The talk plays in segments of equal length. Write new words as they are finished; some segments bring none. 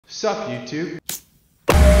Sup, YouTube?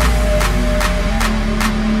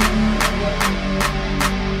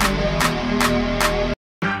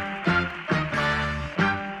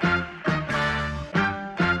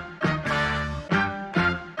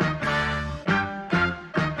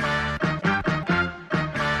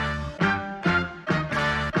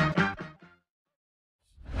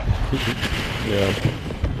 Yeah.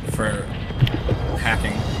 For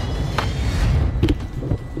hacking.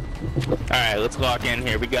 Alright, let's lock in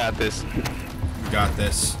here. We got this. We got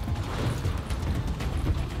this.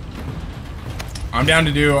 I'm down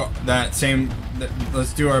to do that same.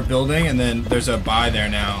 Let's do our building, and then there's a buy there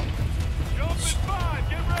now.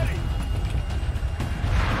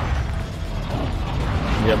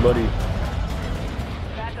 Yeah, buddy.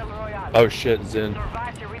 Oh shit, Zen.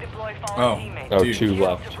 Oh, Oh, dude. 2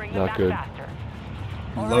 left. Not good.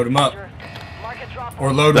 Load them up.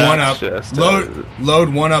 Or load one up.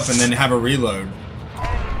 Load one up and then have a reload.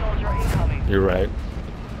 You're right.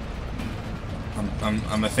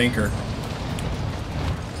 I'm a thinker.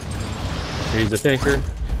 He's a thinker.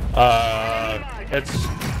 It's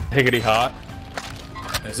higgity hot.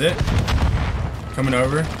 Is it? Coming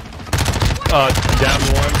over? Down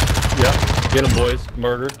one. Yep. Get him, boys.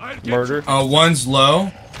 Murder. Murder. One's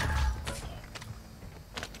low.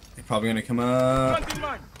 They're probably gonna come up.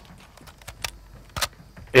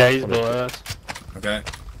 Yeah, he's below us. Okay.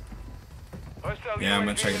 Yeah, I'm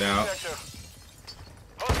gonna check it out.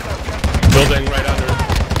 Building right under.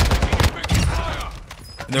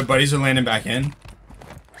 Their buddies are landing back in.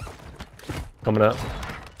 Coming up.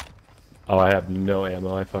 Oh, I have no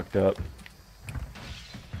ammo. I fucked up.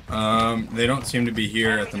 They don't seem to be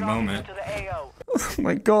here at the moment. Oh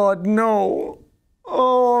my god, no.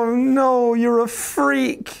 Oh no, you're a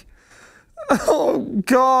freak. Oh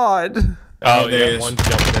god. Oh, there yeah, is. one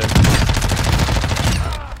jumping in.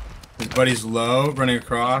 His buddy's low, running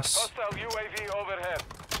across.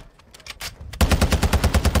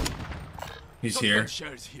 He's here.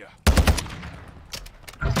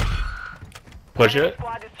 Push it.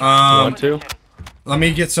 1, 2. Let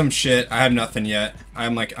me get some shit. I have nothing yet.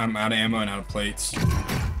 I'm out of ammo and out of plates.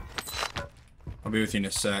 I'll be with you in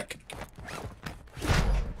a sec.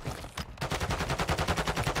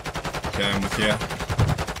 Okay, I'm with you.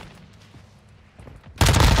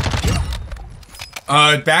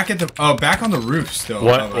 Back at the back on the roof still.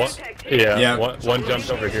 What? Yeah. Yeah. One jumped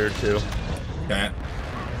over here too. Okay.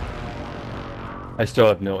 I still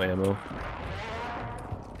have no ammo.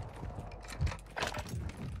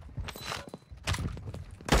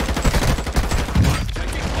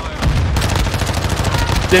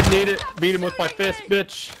 Didn't need it. Beat him with my fist,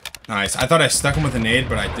 bitch. Nice. I thought I stuck him with a nade,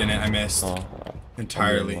 but I didn't. I missed Oh,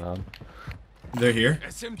 entirely. I'm They're here.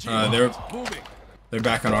 They're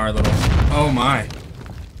back on our little. Oh my.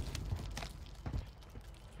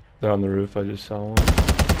 They're on the roof. I just saw one.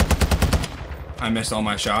 I missed all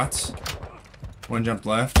my shots. One jumped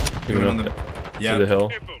left. He went On up the, to yeah. the hill.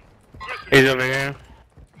 He's over here.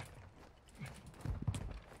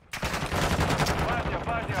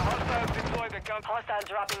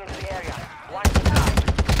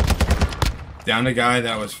 Down the guy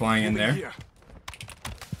that was flying in there.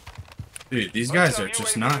 Dude, these guys are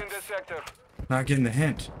just not getting the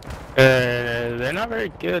hint. They're not very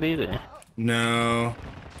good either. No.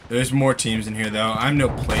 There's more teams in here though. I'm no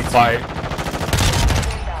plate. Fight.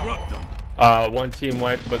 One team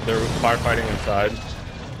went, but they're firefighting inside.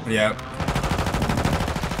 Yep.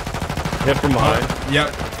 Hit from behind.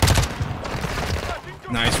 Yep.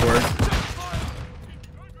 Nice work.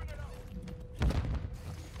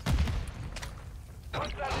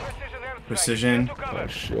 Precision. Oh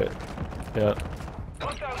shit. Yeah.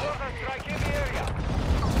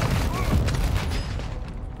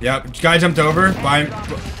 Yep. Guy jumped over by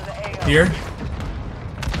here.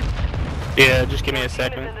 Yeah, just give me a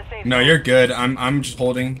second. No, you're good. I'm just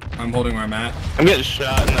holding. I'm holding where I'm at. I'm getting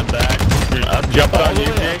shot in the back. Jumped on you.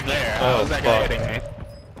 There. Oh, How's that guy fuck. hitting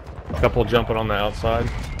me? Couple jumping on the outside.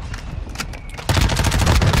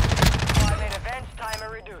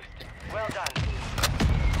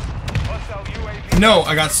 No,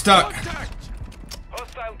 I got stuck.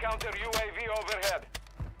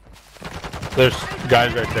 There's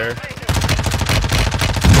guys right there.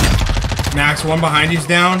 Max, one behind you's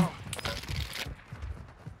down.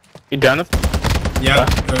 You done it? Yep,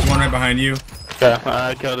 there's one right behind you. Okay,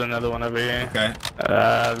 I killed another one over here. Okay.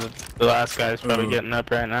 The last guy's probably getting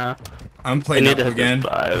up right now. I'm We playing need up to hit again. this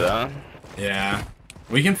buy though. Yeah.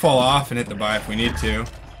 We can fall off and hit the buy if we need to.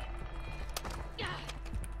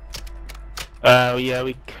 Yeah,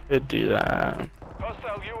 we could do that.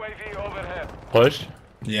 Push.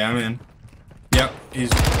 Yeah, I'm in. Yep, he's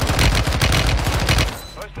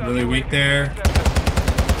Really weak there.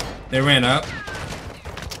 They ran up.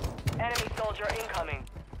 Enemy soldier incoming.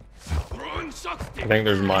 I think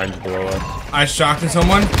there's mines below us. I shocked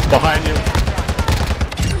someone. Behind you.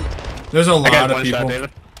 There's a I got lot of one shot, people.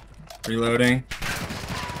 David. Reloading.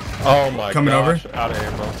 Oh my Coming gosh. over. Out of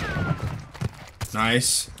ammo.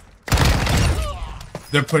 Nice.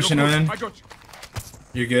 They're pushing in.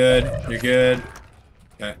 You're good. You're good.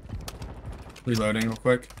 Okay. Reloading real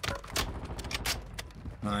quick.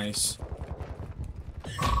 Nice.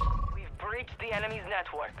 We've breached the enemy's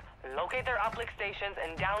network. Locate their uplink stations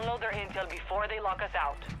and download their intel before they lock us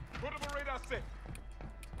out.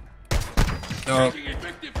 Oh.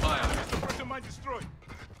 Effective fire. Suppressor mine destroyed.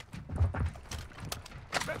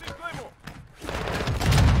 Setting Claymore.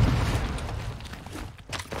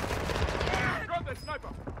 Got that sniper.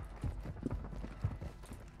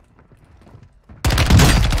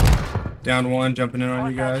 Down one, jumping in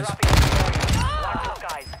on you guys. Watch the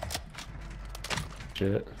skies.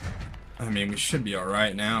 Shit. I mean, we should be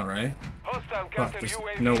alright now, right? Hostile Fuck, there's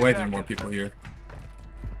no way there are more people here.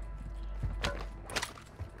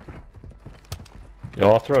 Yo,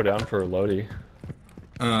 I'll throw down for a loadie.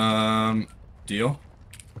 Deal.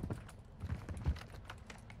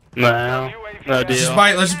 No. No Let's just deal.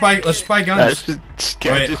 buy. Let's just buy guns. Just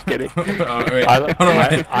Wait. kidding. Oh, wait. I Hold on,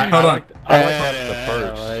 wait. Hold on. I like the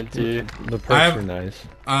perks. Dude. The I perks have- are nice.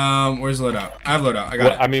 Where's loadout? I have loadout. I got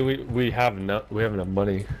Well, it. I mean, we have enough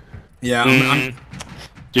money. Yeah, I'm,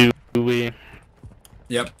 Do we?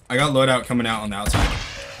 yep. I got loadout coming out on the outside.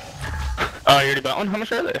 Oh, you already bought one? How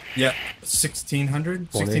much are they? Yep.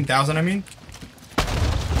 1,600? 20. 16,000, I mean?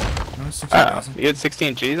 No, 16,000. You had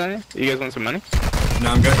 16 G's on you? You guys want some money? No,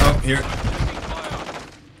 I'm good. Oh, here.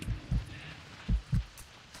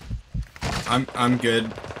 I'm good.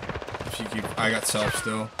 If you keep, I got self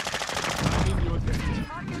still.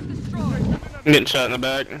 I'm getting shot in the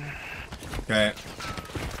back. Okay.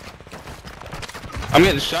 I'm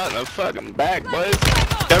getting shot in the fucking back, boys.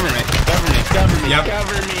 Cover me. Cover me. Cover me. Yep.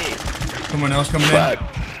 Cover me. Someone else coming Fuck.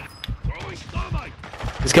 Throwing starlight.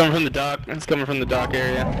 It's coming from the dock. It's coming from the dock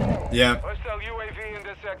area. in. Yeah. Hostile UAV in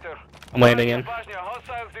this sector. I'm landing in.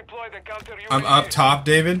 Hostiles deploy the counter UAV. I'm up top,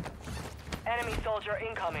 David. Enemy soldier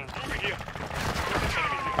incoming.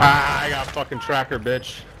 Ah, I got fucking tracker,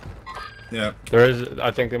 bitch. Yeah. There is.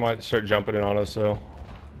 I think they might start jumping in on us. So.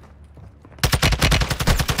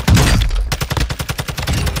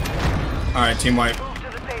 All right, team wipe. Move to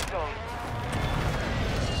the safe zone.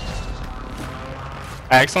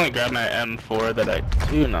 I accidentally grabbed my M4 that I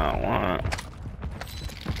do not want.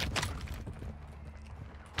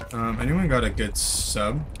 Anyone got a good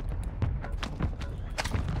sub?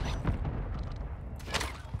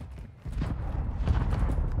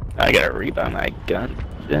 I gotta rebound my gun.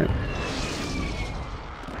 Shit.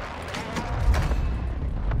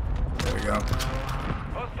 There we go.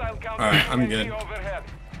 Hostile counter Alright, I'm UAV good. overhead.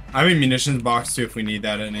 I have a munitions box too if we need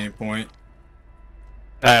that at any point.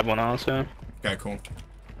 I have one also. Okay, cool.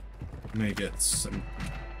 Let me get some.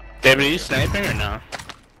 David, are you sniping or no?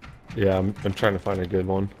 Yeah, I'm trying to find a good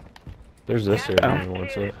one. There's this here. I don't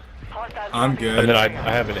want it. Hostile I'm dropping. good. And then I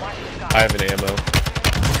have an ammo.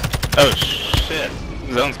 Oh shit.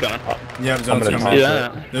 Zone's coming. Yeah, I'm zone's gonna coming.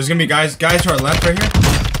 toss Yeah. There's gonna be guys to our left right here.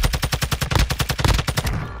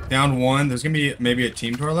 Down one. There's gonna be maybe a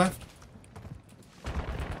team to our left.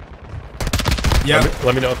 Yep.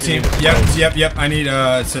 Let me know if you Team. need Yep. I need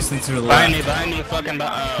assistance to the left. Behind me, fucking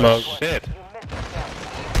behind. Smoke. Oh shit.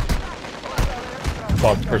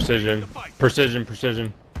 Fuck, precision.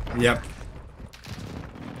 Precision. Yep.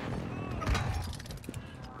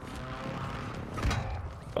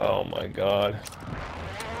 Oh my god.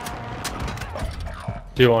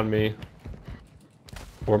 Two on me.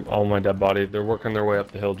 Or on my dead body. They're working their way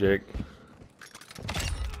up the hill, Jake.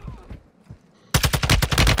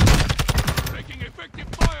 Taking effective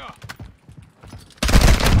fire.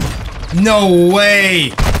 No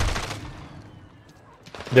way.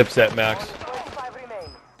 Dipset, Max. 25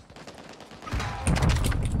 remain.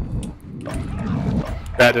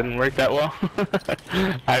 That didn't work that well.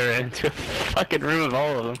 I ran into a fucking room of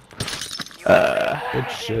all of them.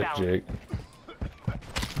 Good shit, Jake.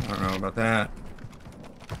 I don't know about that.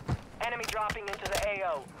 Enemy dropping into the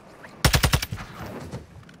AO.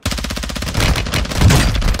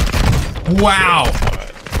 Wow.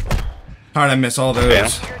 How did I miss all those?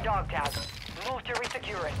 Yeah. Your dog tag. Move to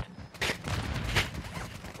resecure it.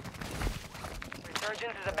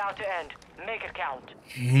 Resurgence is about to end. Make it count.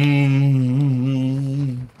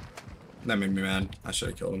 That made me mad. I should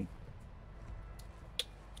have killed him.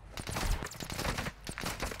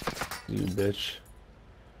 You bitch.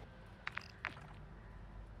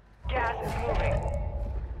 Gas is moving.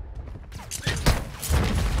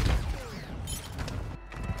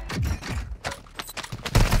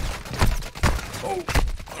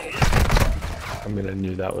 mean, I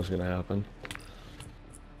knew that was gonna happen.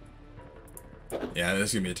 Yeah, this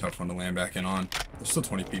is gonna be a tough one to land back in on. There's still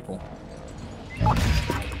 20 people.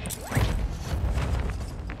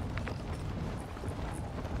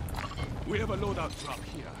 We have a loadout drop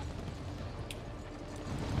here.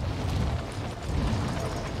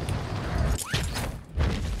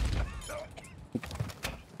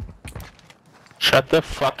 Shut the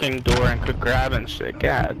fucking door and quit grabbing shit.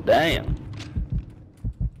 God damn.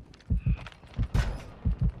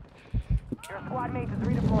 Your squad mate is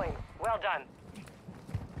redeploying. Well done.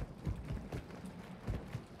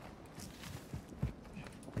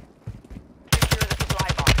 Secure the supply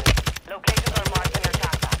boxes. Locations are marked in your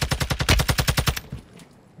task map.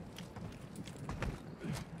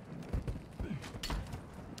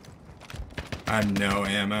 I have no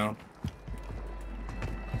ammo.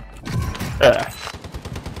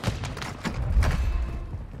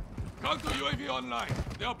 Counter UAV online.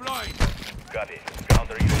 They are blind. Got it.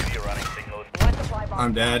 Counter UAV running signals. One supply box.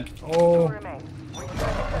 I'm dead. Two Oh. remain. Return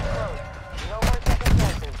access closed. No more second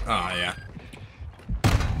chances. Oh, yeah.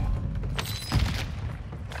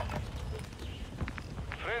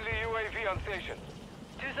 Friendly UAV on station.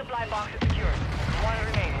 Two supply boxes secured. One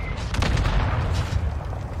remaining.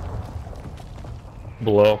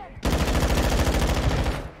 Below.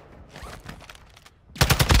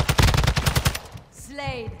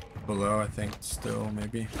 Slade. Below, I think, still,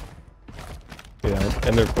 maybe. Yeah,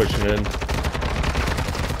 and they're pushing in.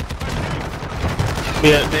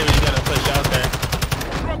 Yeah, David, you gotta push out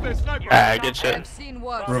there. Drop their sniper. Alright, good I've shit. seen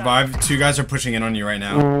worse. Revive. 2 guys are pushing in on you right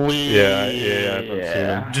now. Yeah, I've seen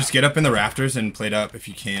them. Just get up in the rafters and plate up if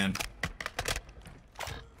you can.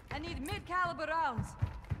 I need mid-caliber rounds.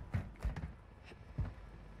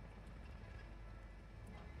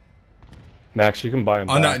 Max, you can buy them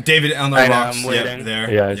On back. the, David, on the I know, rocks. I'm Yep, waiting.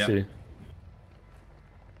 there. Yeah, I Yep. see.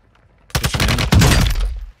 Pushing in.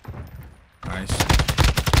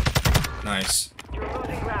 Nice. Nice. You're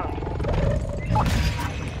losing ground.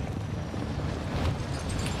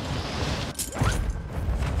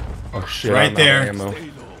 Oh shit! Right I'm there. out of ammo.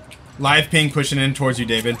 Live ping pushing in towards you,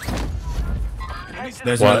 David. Head to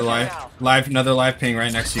There's the another box live. now. Another live ping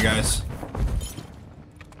right next to you guys.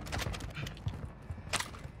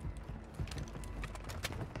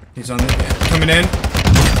 He's on the coming in.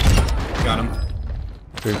 Got him.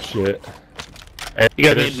 Good shit. You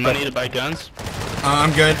guys There's need money to buy guns?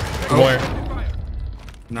 I'm good. Oh, More.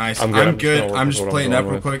 nice. I'm I'm good. good. I'm just gonna work I'm with just what I'm plating up going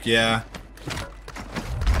real with. quick. Yeah.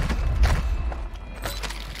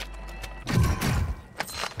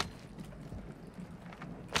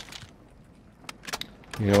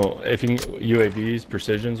 You know, if you can, UAVs,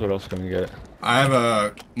 precisions, what else can we get? I have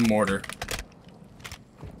a mortar.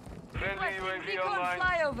 Friendly Requesting UAV recon online.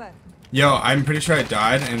 flyover. Yo, I'm pretty sure I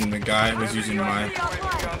died and the guy was using my. Free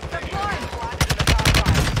online. Deploying.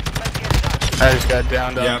 I just got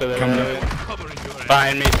downed Yeah, up to the coming road. up. Covering your head.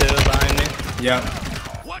 Behind me too, behind me.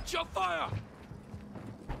 Yep. Watch your fire.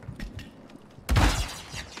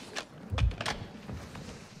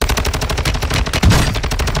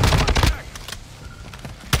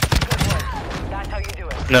 That's how you do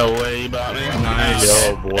it. No way you bought me. Nice.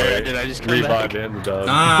 Yo, boy. Did I just come Revive back? in the dub.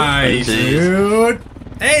 Nice, Jeez. dude.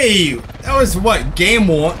 Hey, that was what? Game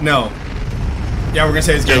 1? No. Yeah, we're gonna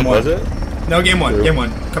say it's game 1. Was it? No, game 1. Game 1.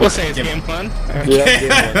 Come We'll on. say it's game fun.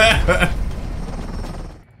 Yeah.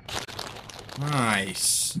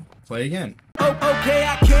 Nice. Play again. Okay,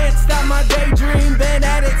 I can't stop my daydream. Been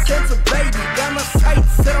at it since a baby. Got my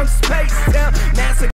sights set on space. Down NASA.